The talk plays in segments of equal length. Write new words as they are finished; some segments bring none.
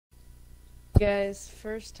Guys,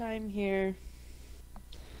 first time here.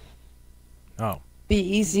 Oh. Be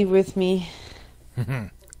easy with me.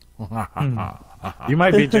 You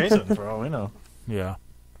might be Jason for all we know. Yeah.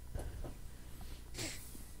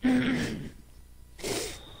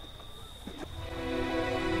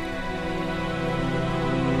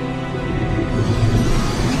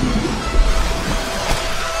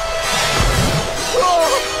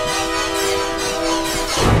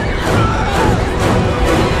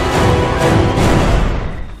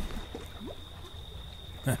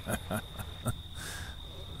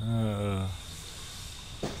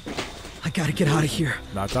 I gotta get out of here.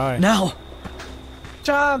 Not die. Now!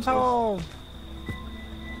 John's home!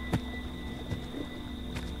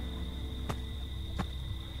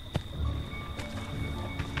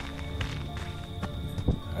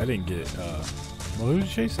 I didn't get, well, who's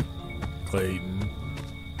chasing? Clayton.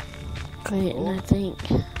 Clayton, I think.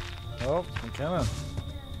 Oh, McKenna.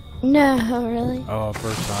 No, really? Oh,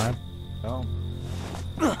 first time? Oh.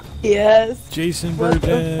 Yes. Jason What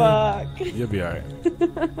Virgin. the fuck? You'll be alright.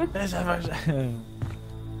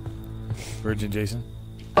 Virgin Jason.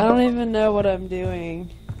 I don't even know what I'm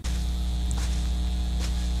doing.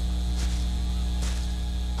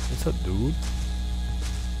 What's up, dude?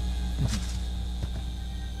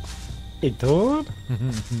 Hey, dude?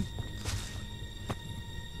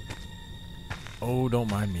 Oh,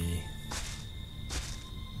 don't mind me.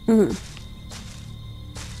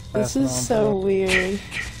 This is so weird.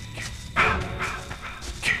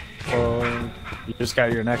 Well, you just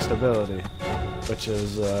got your next ability, which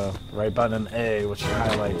is right button A, which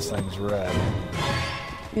highlights things red.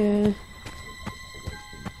 Yeah.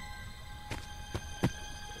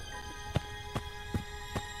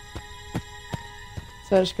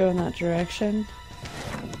 So I just go in that direction?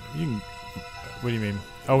 You can, what do you mean?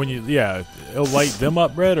 Oh, when you, yeah, it'll light them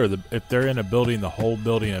up red, or if they're in a building, the whole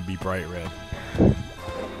building will be bright red.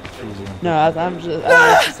 No, I was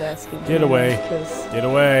just asking. Get away. 'cause Get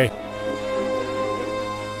away.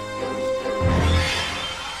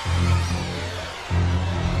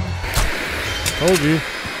 Told you.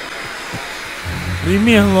 Leave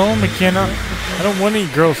me alone, McKenna. I don't want any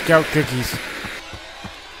Girl Scout cookies.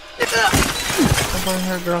 I'm bringing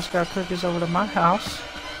her Girl Scout cookies over to my house.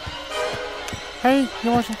 Hey,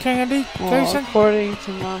 you want some candy, well, Jason? according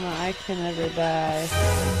to Mama, I can never die.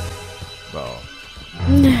 Well,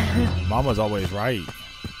 Mama's always right.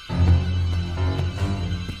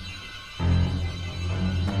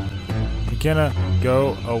 McKenna,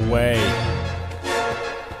 go away.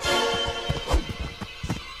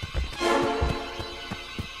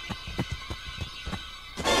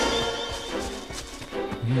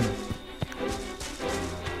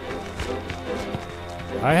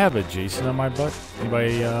 I have a Jason on my butt.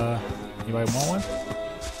 Anybody want one?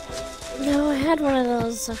 No, I had one of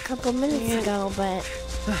those a couple minutes ago, but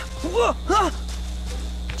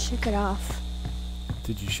shook it off.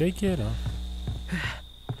 Did you shake it?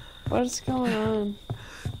 What's going on?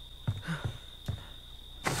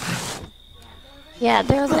 Yeah,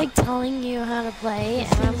 they're like telling you how to play,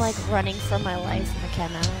 and I'm like running for my life,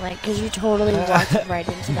 McKenna. Like, cause you totally walked right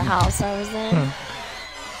into the house I was in.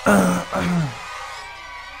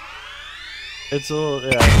 It's a little,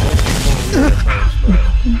 yeah. It's a little weird at first,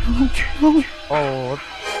 but... Oh, what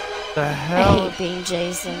the I hell? hate being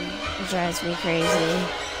Jason. It drives me crazy.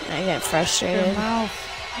 I get frustrated. Oh,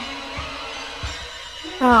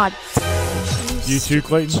 You too,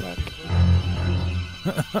 Clayton? chick.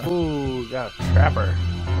 Ooh, got a trapper.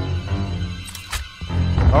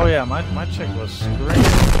 Oh yeah, my chick was screaming.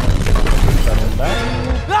 Coming back.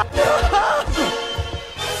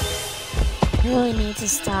 I really need to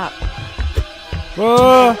stop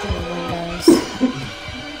Whoa! opening windows.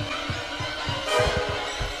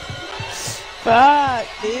 Fuck,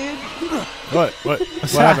 dude. What? What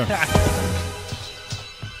happened?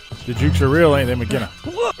 The jukes are real, ain't they, McKenna?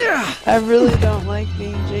 I really don't like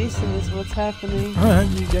being Jason is what's happening.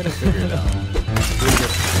 You gotta figure it out.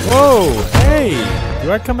 Whoa! Hey!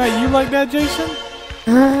 Do I come at you like that, Jason?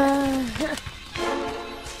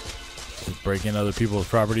 Just breaking other people's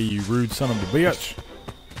property, you rude son of a bitch.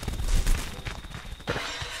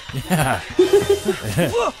 Yeah.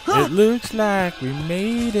 It looks like we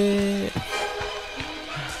made it.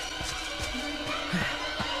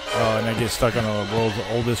 Oh, and I get stuck on the world's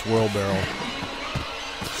oldest wheelbarrow.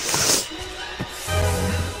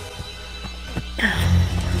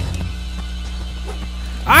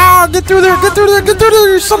 Ah! Get through there! Get through there! Get through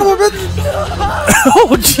there! You son of a bitch!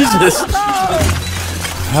 Oh Jesus!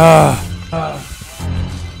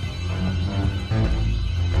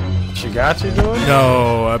 She got you, dude?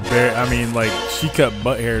 No, I mean, like, she cut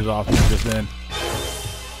butt hairs off me just then.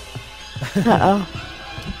 Uh-oh.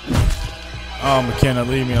 Oh, McKenna,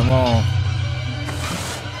 leave me alone.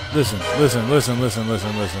 Listen.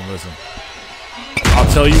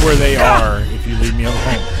 I'll tell you where they are if you leave me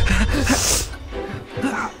alone.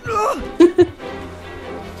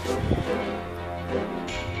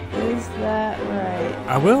 Is that right?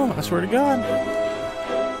 I will. I swear to God.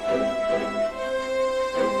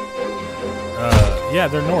 Yeah,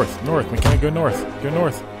 they're north. North. McKenna, go north. Go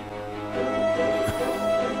north.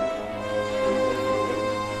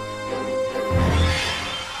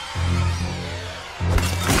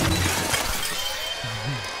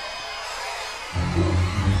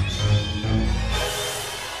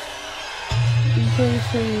 I'm pretty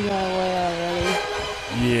sure you got away already.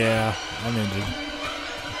 Yeah, I'm injured.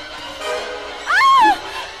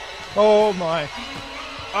 Oh my.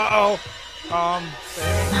 Uh-oh.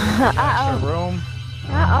 Uh-oh. Room.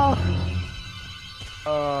 Uh-oh.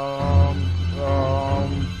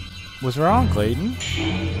 What's wrong, Clayton?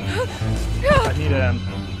 I need an.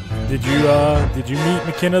 Did you meet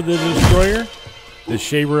McKenna the Destroyer? The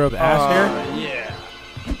shaver of ass hair? Yeah.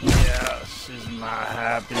 Yeah, she's not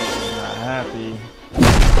happy. She's not happy.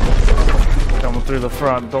 Coming through the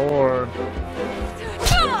front door.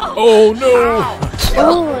 Oh no!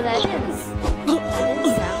 Oh, that didn't sound good.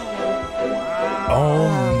 Oh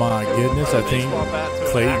my goodness, I think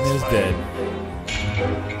Clayton is dead.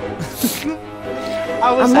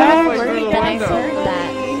 I was I'm halfway worried through the that I window. heard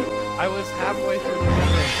that. I was halfway through the window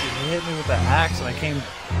and she hit me with the axe and I came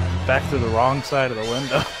back through the wrong side of the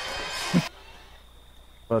window.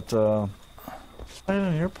 But, right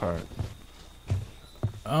on your part.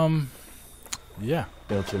 Yeah.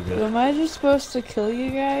 Feel too good. Am I just supposed to kill you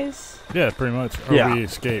guys? Yeah, pretty much. Or Yeah. we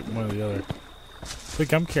escape, one or the other. I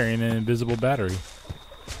think I'm carrying an invisible battery.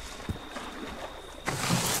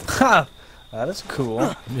 Ha! That is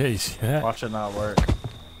cool. Yeah, you see that? Watch it not work.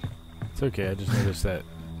 It's okay, I just noticed that.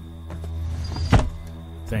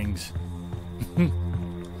 Things. I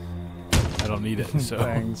don't need it, so.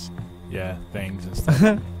 Things. Yeah, things and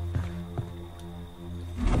stuff.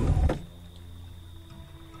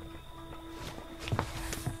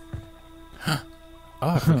 Oh,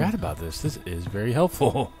 I forgot about this. This is very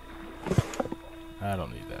helpful. I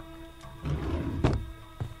don't need that.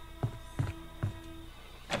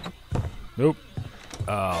 Nope.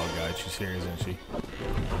 Oh, God, she's here, isn't she?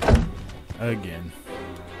 Again.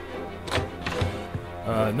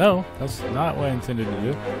 No, that's not what I intended to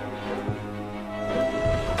do.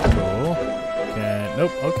 Cool.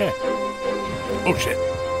 Nope, okay. Oh, shit.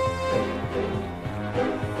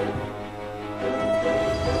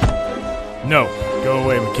 No, go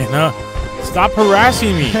away, McKenna. Stop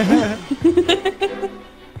harassing me.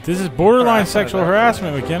 This is borderline sexual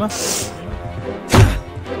harassment, McKenna. Is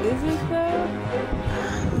it though?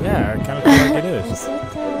 Yeah, I kind of feel like it is. Is it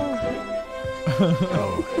though?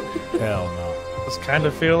 Oh, hell no. Does kind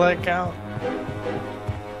of feel like count?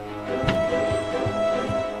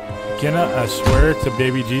 McKenna, I swear to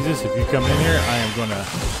baby Jesus, if you come in here, I am gonna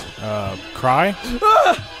cry.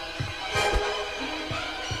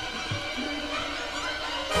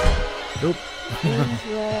 Nope. Is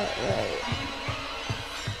that right?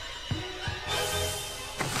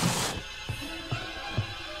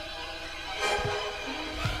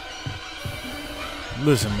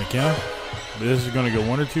 Listen, McKenna, this is gonna go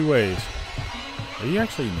one or two ways. Are you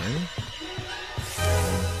actually near me?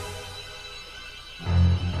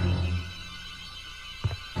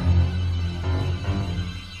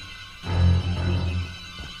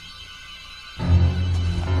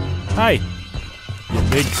 Hi, you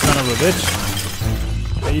big son of a bitch.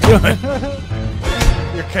 How you doing?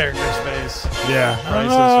 Your character's face. Yeah.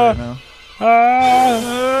 Priceless right now.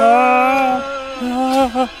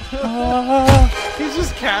 He's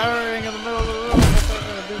just cowering in the middle of the room. What's that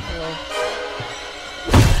gonna do for him?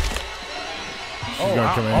 She's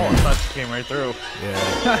gonna come in I here. thought she came right through. Yeah.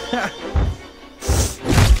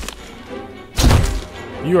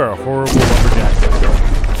 You are a horrible lumberjack.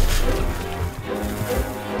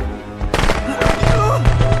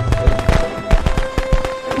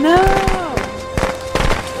 No!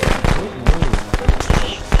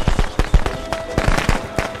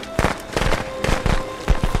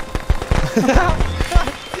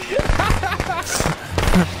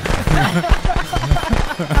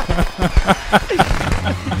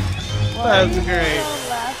 That's great.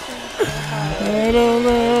 I don't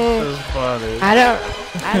know. That's funny. I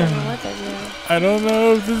don't know what to do. I don't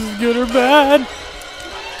know if this is good or bad.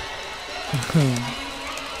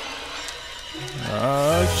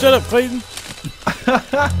 Shut up, Clayton.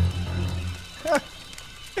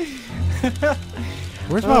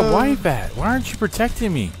 Where's my wife at? Why aren't you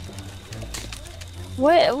protecting me?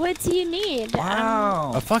 What do you need?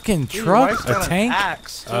 Wow. A fucking Dude, your truck, wife's a got an tank.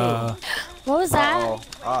 axe, too. What was that?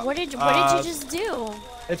 Uh-oh. What did you just do?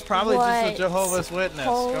 It's probably just What? a Jehovah's Witness.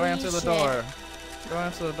 Go Holy answer the shit. door. Go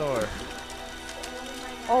answer the door.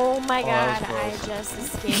 Oh my that god, was I close.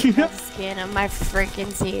 just escaped the skin of my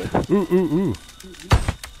freaking teeth. Ooh.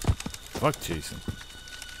 Fuck Jason.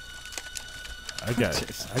 I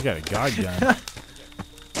got a god gun.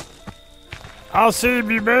 I'll save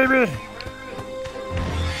you, baby.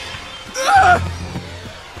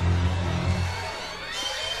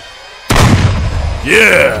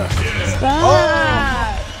 Yeah.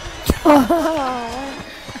 Stop!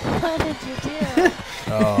 What did you do?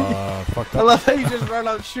 Fucked I up. love how you just run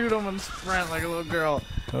up, shoot him, and sprint like a little girl.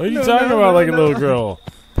 What are you No, talking no, about no, like a no. little girl?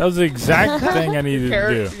 That was the exact thing I needed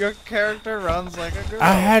to do. Your character runs like a girl.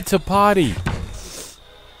 I had to potty.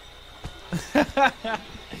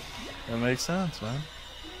 That makes sense, man.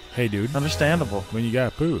 Hey, dude. Understandable. When you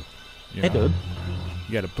got poo. You know, dude.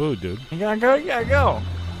 You got to poo, dude. You gotta go, you gotta go.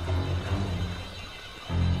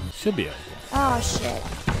 Should be okay. Oh shit.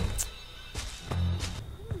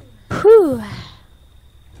 Whew.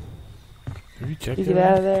 Have you checked You it get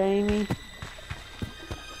out of there, Amy.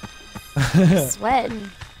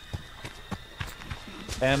 Sweating.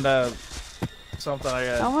 And, something I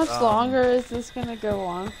got. How much longer is this gonna go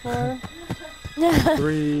on for?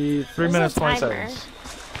 3 There's minutes, a 20 timer. seconds.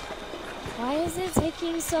 Why is it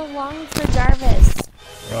taking so long for Jarvis?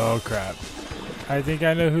 Oh, crap. I think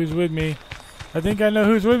I know who's with me. I think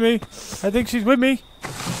she's with me.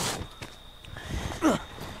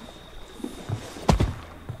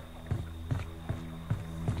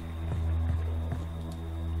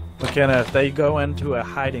 McKenna, if they go into a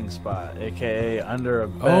hiding spot, aka under a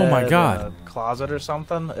bed, Oh my God. in a closet or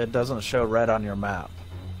something, it doesn't show red on your map.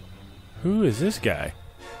 Who is this guy?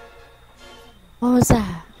 What was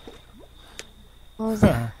that? What was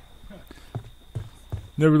that?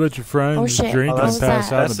 Never let your friends Oh, shit. drink Oh, and that's pass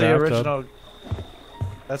that. out in That's the the bathtub. original.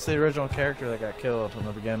 That's the original character that got killed in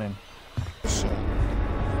the beginning. Shit.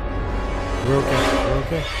 We're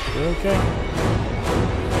okay. We're okay.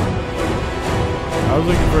 I was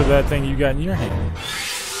looking for that thing you got in your hand.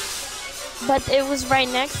 But it was right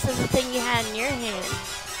next to the thing you had in your hand.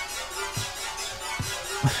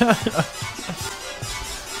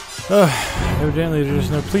 Evidently, there's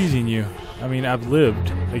no pleasing you. I mean, I've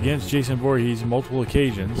lived against Jason Voorhees multiple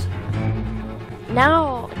occasions.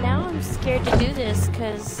 Now I'm scared to do this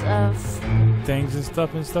because of. Things and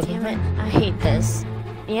stuff. Damn it! I hate this.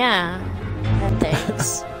 Yeah, and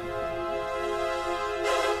things.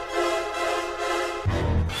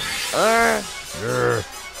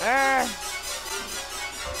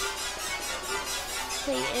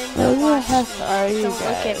 Clayton, Who the watch heck me. are you Don't look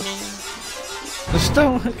at guys? me. Just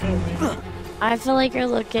don't look at me. I feel like you're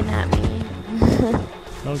looking at me.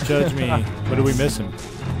 Don't judge me. What are we missing?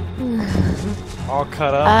 All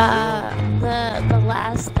cut up. The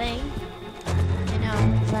last thing, you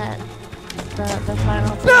know, that the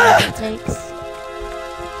final thing that it takes,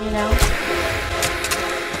 you know.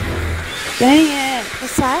 Dang it!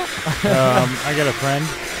 What's that? I got a friend.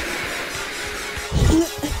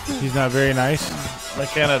 He's not very nice.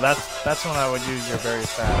 McKenna, that's when I would use your very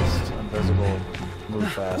fast, invisible,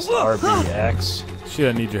 move fast, RBX. She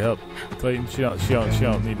doesn't need your help, Clayton. She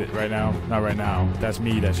don't need it right now. Not right now. That's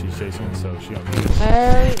me that she's chasing, so she don't need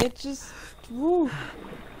it. It just. Woo.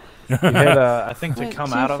 You hit, I think to Went come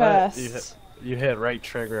too out of fast. it, you hit right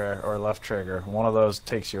trigger or left trigger. One of those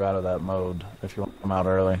takes you out of that mode if you want to come out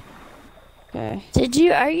early. Okay.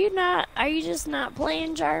 Are you just not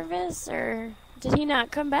playing Jarvis, or did he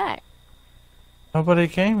not come back? Nobody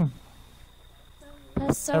came.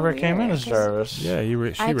 That's so Never weird, came in as 'cause Jarvis. Yeah, she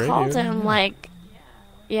I called radioed. him like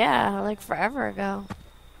forever ago.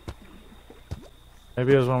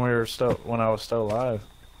 Maybe it was when I was still alive.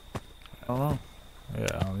 I don't know. Yeah,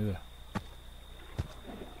 I don't either.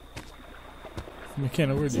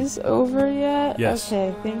 McKenna, where'd Is you? this over yet? Yes.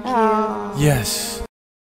 Okay, thank you. Oh. Yes.